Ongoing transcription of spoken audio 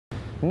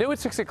New at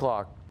 6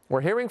 o'clock, we're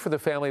hearing from the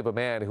family of a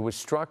man who was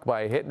struck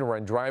by a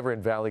hit-and-run driver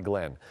in Valley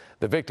Glen.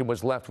 The victim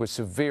was left with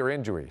severe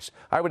injuries.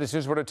 Eyewitness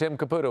News reporter Tim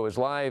Caputo is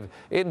live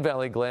in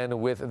Valley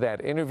Glen with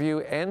that interview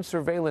and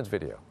surveillance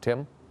video.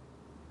 Tim?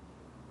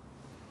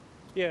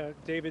 Yeah,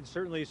 David,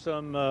 certainly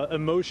some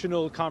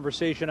emotional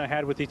conversation I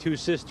had with the two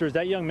sisters.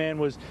 That young man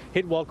was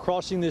hit while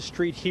crossing this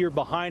street here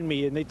behind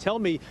me, and they tell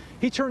me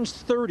he turns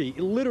 30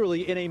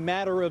 literally in a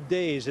matter of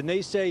days. And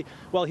they say,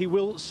 while he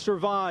will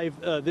survive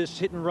this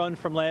hit and run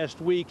from last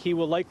week, he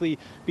will likely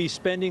be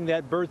spending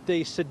that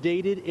birthday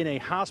sedated in a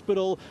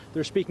hospital.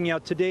 They're speaking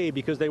out today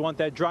because they want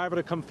that driver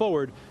to come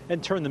forward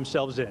and turn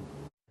themselves in.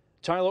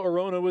 Tyler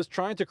Arona was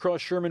trying to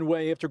cross Sherman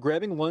Way after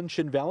grabbing lunch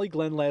in Valley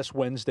Glen last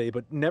Wednesday,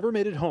 but never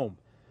made it home.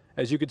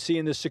 As you could see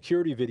in this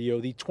security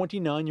video, the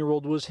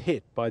 29-year-old was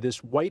hit by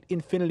this white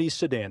Infiniti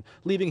sedan,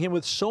 leaving him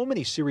with so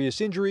many serious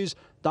injuries,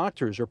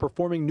 doctors are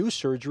performing new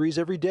surgeries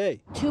every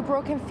day. 2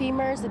 broken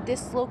femurs, a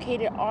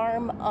dislocated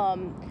arm,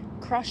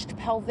 crushed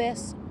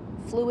pelvis,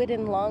 fluid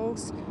in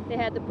lungs. They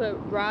had to put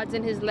rods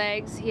in his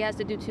legs. He has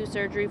to do 2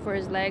 surgery for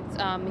his legs.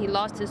 He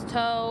lost his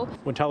toe.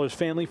 When Tyler's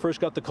family first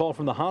got the call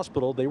from the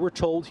hospital, they were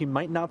told he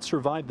might not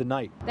survive the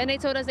night. Then they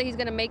told us that he's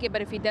going to make it,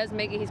 but if he does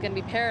make it, he's going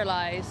to be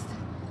paralyzed.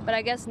 But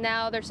I guess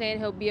now they're saying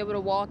he'll be able to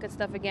walk and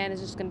stuff again.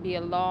 It's just going to be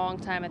a long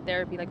time of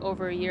therapy, like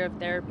over a year of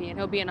therapy, and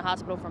he'll be in the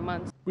hospital for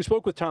months. We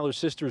spoke with Tyler's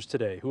sisters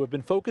today, who have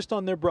been focused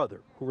on their brother,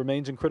 who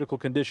remains in critical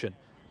condition.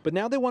 But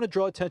now they want to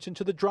draw attention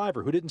to the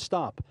driver who didn't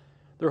stop.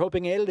 They're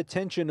hoping added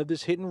attention of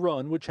this hit and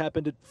run, which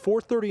happened at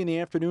 4:30 in the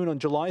afternoon on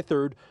July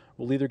 3rd,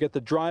 will either get the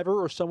driver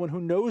or someone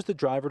who knows the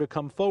driver to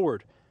come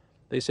forward.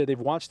 They say they've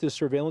watched this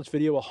surveillance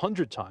video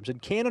 100 times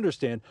and can't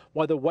understand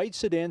why the white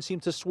sedan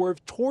seemed to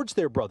swerve towards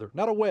their brother,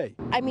 not away.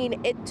 I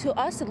mean, to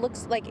us, it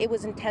looks like it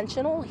was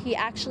intentional. He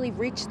actually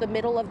reached the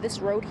middle of this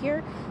road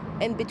here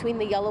in between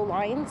the yellow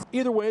lines.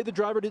 Either way, the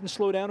driver didn't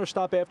slow down or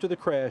stop after the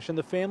crash, and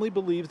the family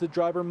believes the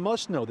driver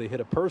must know they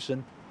hit a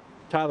person.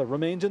 Tyler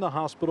remains in the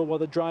hospital while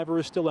the driver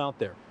is still out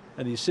there,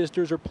 and these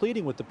sisters are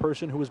pleading with the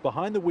person who was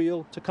behind the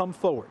wheel to come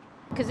forward.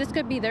 Because this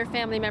could be their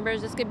family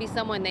members, this could be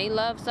someone they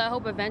love, so I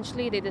hope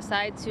eventually they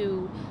decide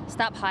to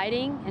stop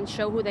hiding and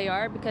show who they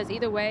are, because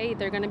either way,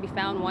 they're going to be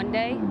found one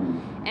day.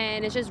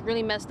 And it's just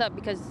really messed up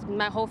because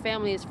my whole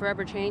family is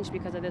forever changed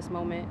because of this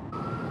moment.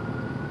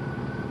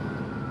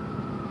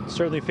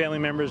 Certainly family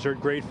members are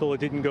grateful it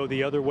didn't go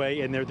the other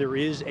way, and there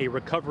is a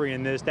recovery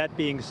in this. That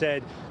being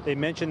said, they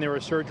mentioned there are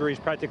surgeries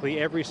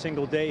practically every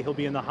single day. He'll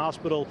be in the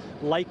hospital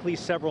likely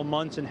several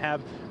months and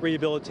have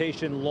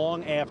rehabilitation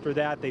long after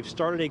that. They've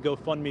started a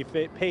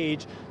GoFundMe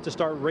page to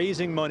start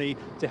raising money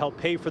to help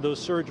pay for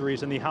those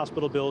surgeries and the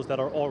hospital bills that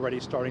are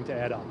already starting to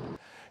add up.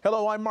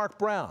 Hello, I'm Mark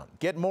Brown.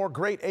 Get more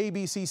great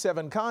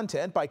ABC7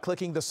 content by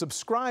clicking the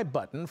subscribe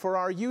button for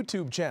our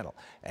YouTube channel,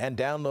 and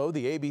download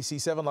the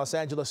ABC7 Los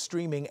Angeles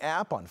streaming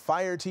app on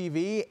Fire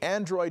TV,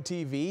 Android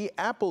TV,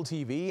 Apple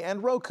TV,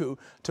 and Roku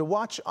to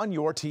watch on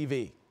your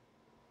TV.